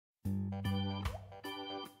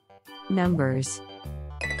Numbers.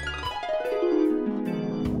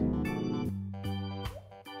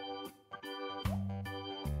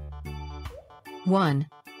 One.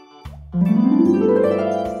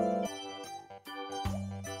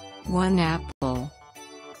 1 apple.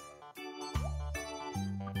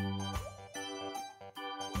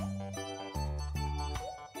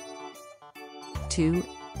 2.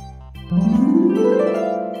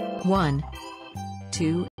 1,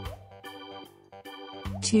 2.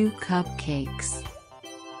 2 cupcakes.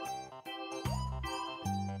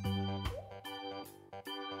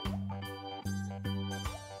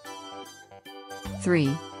 3.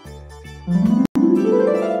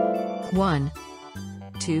 1,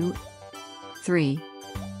 2, 3.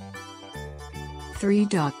 3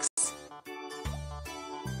 ducks.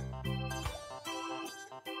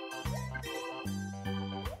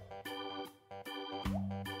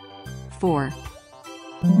 4.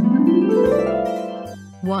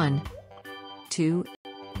 1, 2,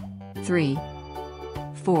 3,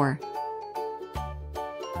 4.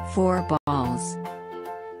 4 balls.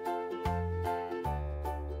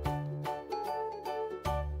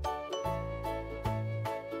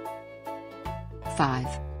 5.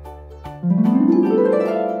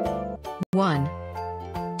 1,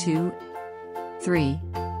 2, 3,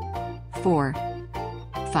 4,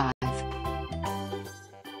 5.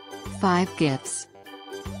 5 gifts.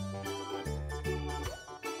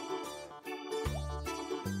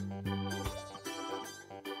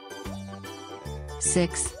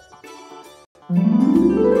 6.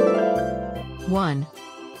 1,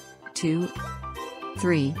 2,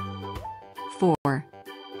 3, 4,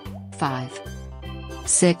 5.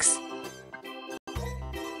 6.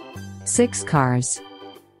 6 cars.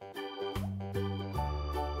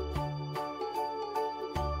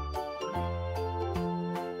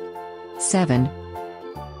 7.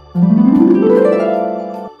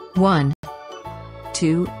 1,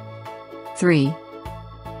 2, 3,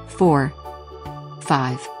 4,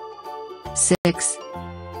 5. 6.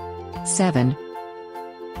 7.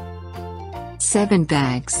 7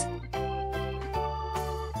 bags.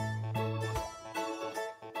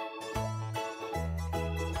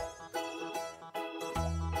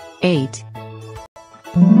 8.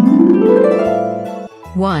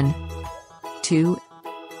 1, 2,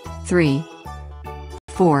 3,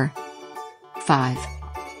 4, 5.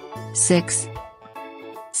 6.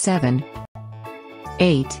 7.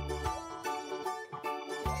 8.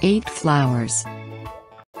 8 flowers.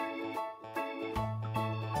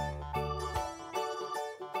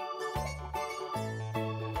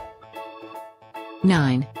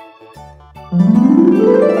 9.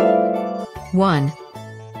 1,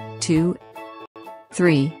 2,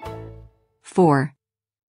 3, 4,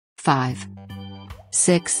 5.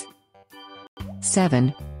 6.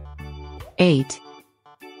 7. 8.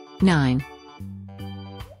 9.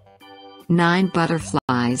 9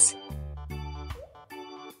 butterflies.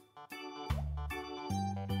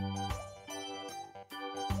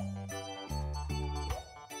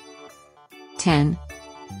 10.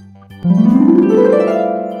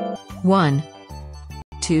 1,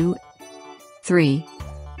 2, 3,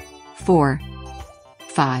 4,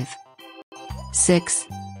 5. 6.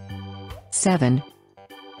 7.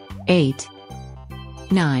 8.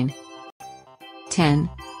 9. 10.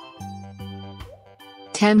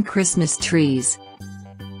 10 Christmas trees.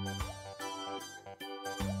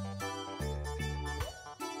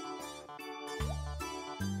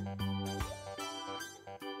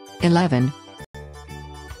 11.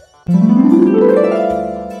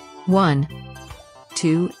 1,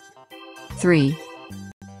 2, 3,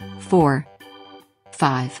 4,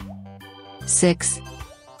 5. 6.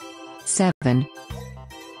 7.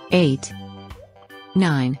 8.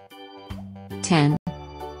 9. 10.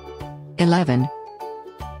 11.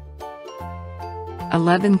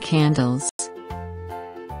 11 candles.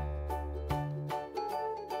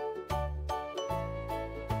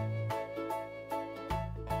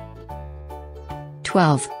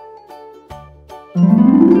 12.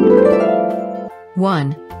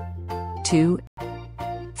 1, 2,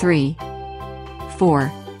 3,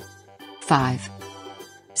 4, 5.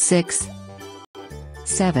 6.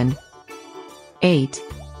 7. 8.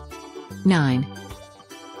 9.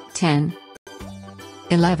 10.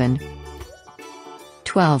 11.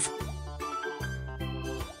 12.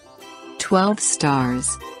 12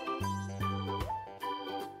 stars.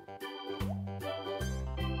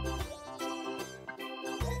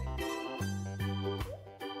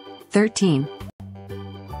 13.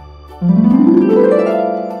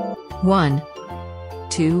 1,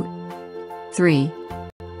 2, 3,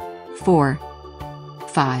 4,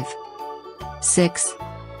 5. 6.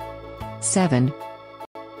 7.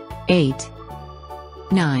 8,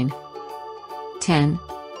 9, 10,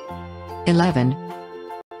 11,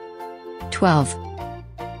 12,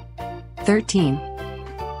 13.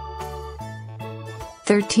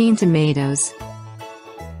 13 tomatoes.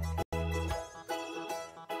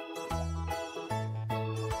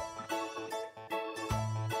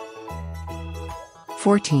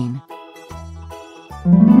 14.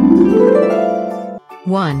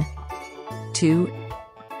 1, 2,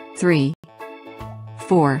 3,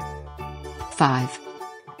 4, 5,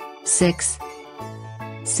 6,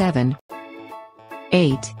 7,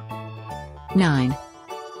 8, 9,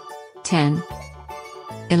 10,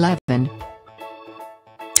 11,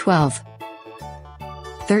 12,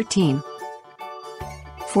 13,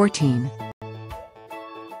 14.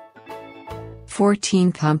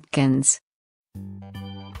 14 pumpkins.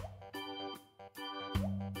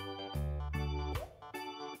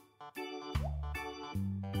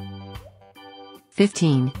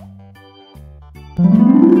 15.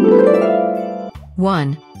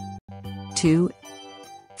 1, 2,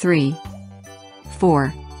 3,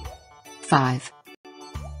 4, 5,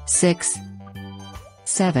 6,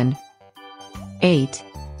 7, 8,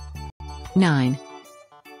 9,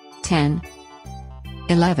 10,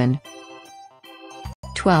 11,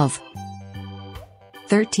 12,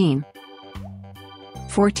 13,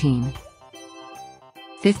 14,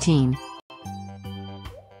 15.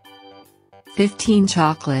 15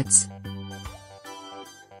 chocolates.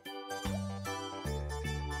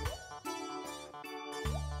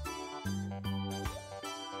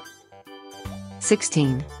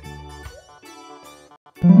 16.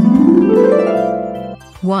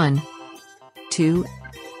 1, 2,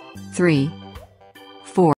 3,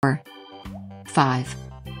 4, 5,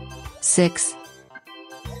 6,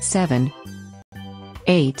 7,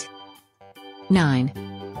 8, 9,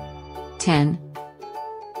 10,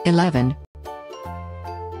 11,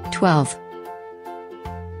 12,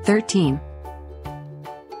 13,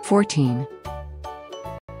 14,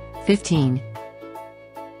 15,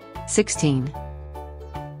 16.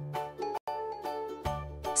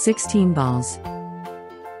 16 balls.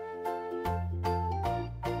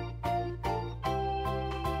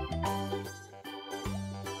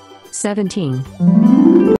 17.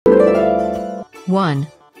 1,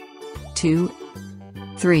 2,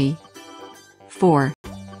 3, 4,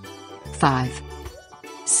 5,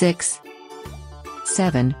 6,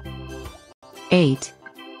 7, 8,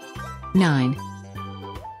 9,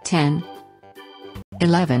 10,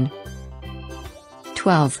 11,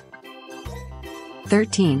 12,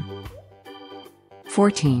 13,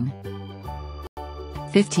 14,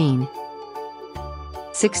 15,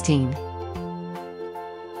 16.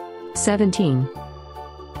 17.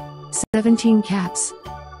 17 caps.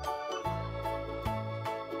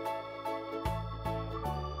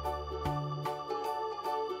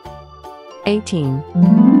 18.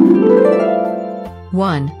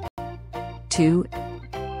 1, 2,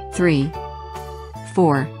 3,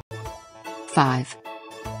 4, 5,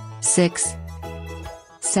 6,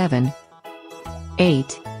 7,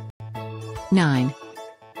 8, 9,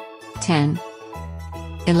 10,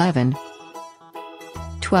 11,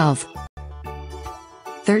 12,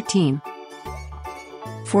 13,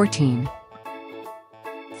 14,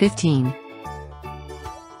 15,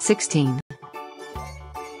 16.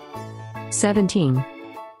 17.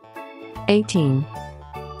 18.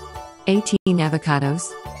 18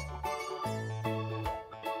 avocados.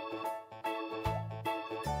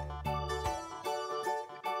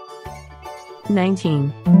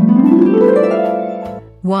 19.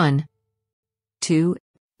 1, 2,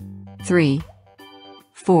 3,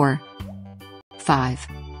 4, 5,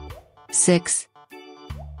 6,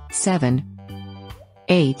 7,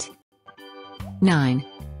 8, 9,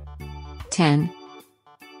 10,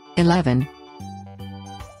 11,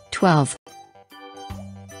 12,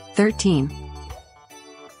 13,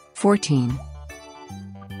 14,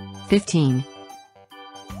 15,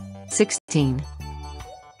 16.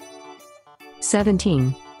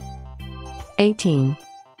 17. 18.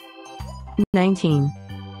 19.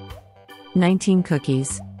 19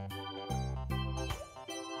 cookies.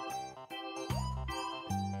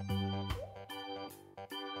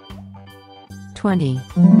 20.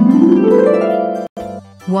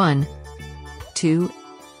 1, 2,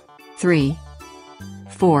 3,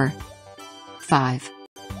 4, 5,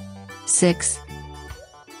 6,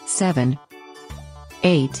 7,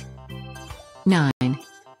 8, 9,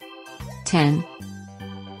 10,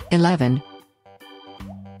 11,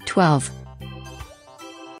 12,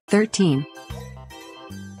 13,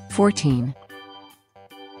 14,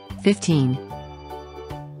 15,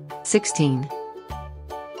 16.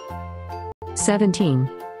 17.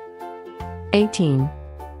 18.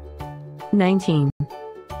 19,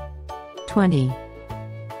 20,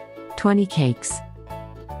 20 cakes.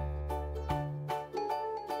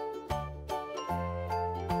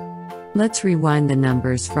 Let's rewind the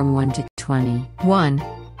numbers from 1 to 20. 1,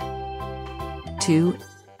 2,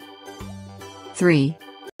 3,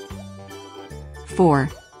 4,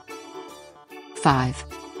 5,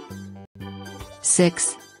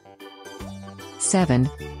 6, 7,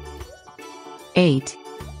 8,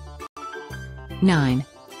 9,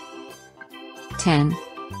 10,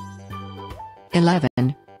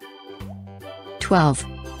 11, 12,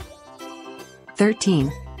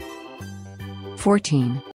 13,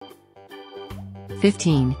 14,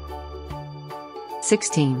 15,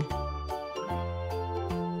 16,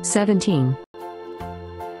 17,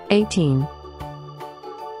 18,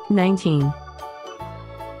 19,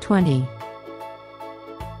 20.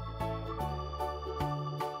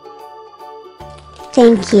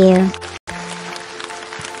 Thank you.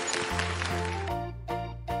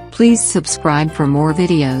 Please subscribe for more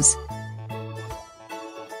videos.